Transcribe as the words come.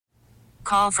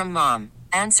call from mom.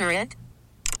 Answer it.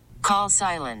 Call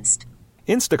silenced.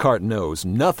 Instacart knows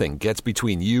nothing gets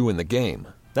between you and the game.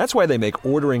 That's why they make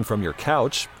ordering from your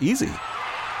couch easy.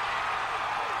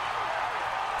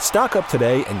 Stock up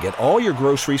today and get all your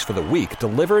groceries for the week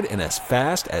delivered in as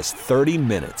fast as 30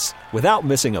 minutes without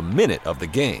missing a minute of the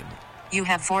game. You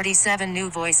have 47 new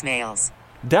voicemails.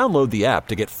 Download the app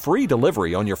to get free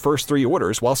delivery on your first 3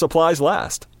 orders while supplies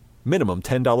last. Minimum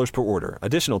 $10 per order.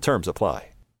 Additional terms apply.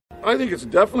 I think it's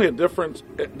definitely a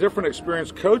different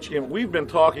experience coaching him. We've been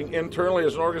talking internally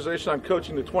as an organization on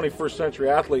coaching the 21st century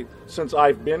athlete since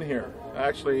I've been here. I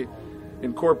actually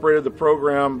incorporated the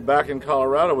program back in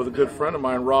Colorado with a good friend of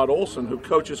mine, Rod Olson, who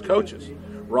coaches coaches.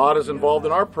 Rod is involved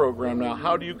in our program now.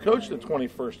 How do you coach the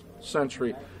 21st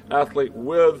century athlete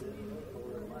with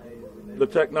the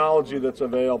technology that's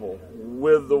available,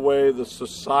 with the way the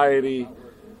society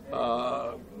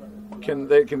can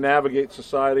navigate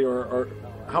society, or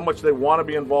how much they want to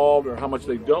be involved or how much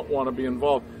they don't want to be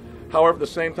involved. However, at the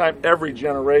same time, every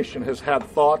generation has had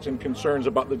thoughts and concerns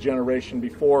about the generation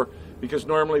before, because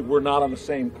normally we're not on the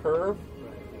same curve.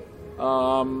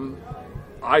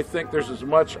 I think there's as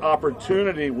much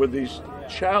opportunity with these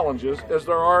challenges as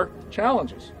there are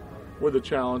challenges with the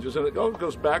challenges, and it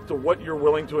goes back to what you're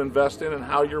willing to invest in and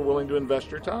how you're willing to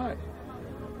invest your time.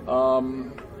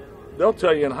 They'll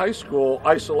tell you in high school,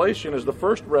 isolation is the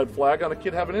first red flag on a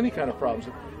kid having any kind of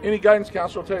problems. Any guidance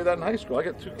counselor will tell you that in high school. I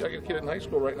got a kid in high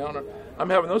school right now, and I'm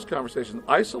having those conversations.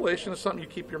 Isolation is something you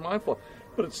keep your mind full of.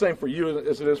 But it's the same for you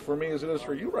as it is for me, as it is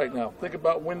for you right now. Think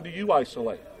about, when do you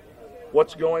isolate?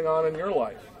 What's going on in your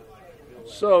life?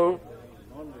 So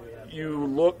you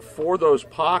look for those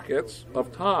pockets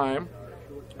of time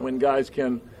when guys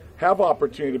can have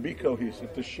opportunity to be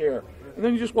cohesive, to share. And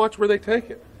then you just watch where they take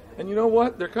it. And you know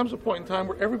what? There comes a point in time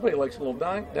where everybody likes a little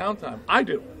downtime. I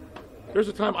do. There's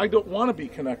a time I don't want to be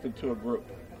connected to a group.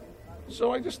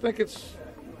 So I just think it's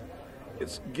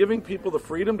giving people the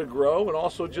freedom to grow, and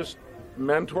also just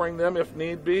mentoring them if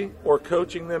need be, or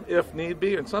coaching them if need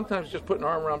be, and sometimes just putting an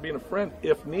arm around, being a friend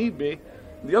if need be.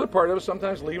 The other part of it is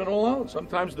sometimes leaving them alone.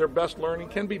 Sometimes their best learning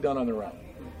can be done on their own.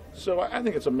 So I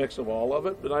think it's a mix of all of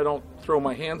it, but I don't throw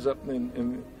my hands up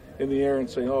in the air and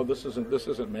say, oh, this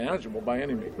isn't manageable by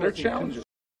any means. There are challenges.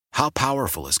 How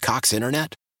powerful is Cox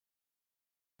Internet?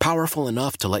 Powerful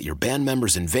enough to let your band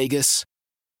members in Vegas,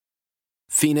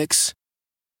 Phoenix,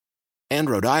 and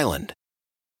Rhode Island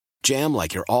jam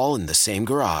like you're all in the same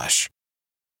garage.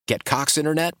 Get Cox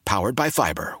Internet powered by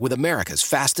fiber with America's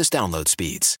fastest download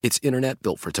speeds. It's internet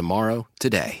built for tomorrow,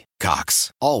 today.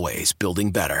 Cox, always building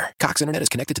better. Cox Internet is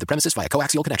connected to the premises via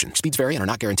coaxial connection. Speeds vary and are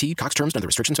not guaranteed. Cox terms and other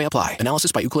restrictions may apply.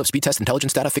 Analysis by Ookla Speed Test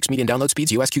Intelligence Data. Fixed median download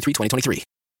speeds. US Q3 2023.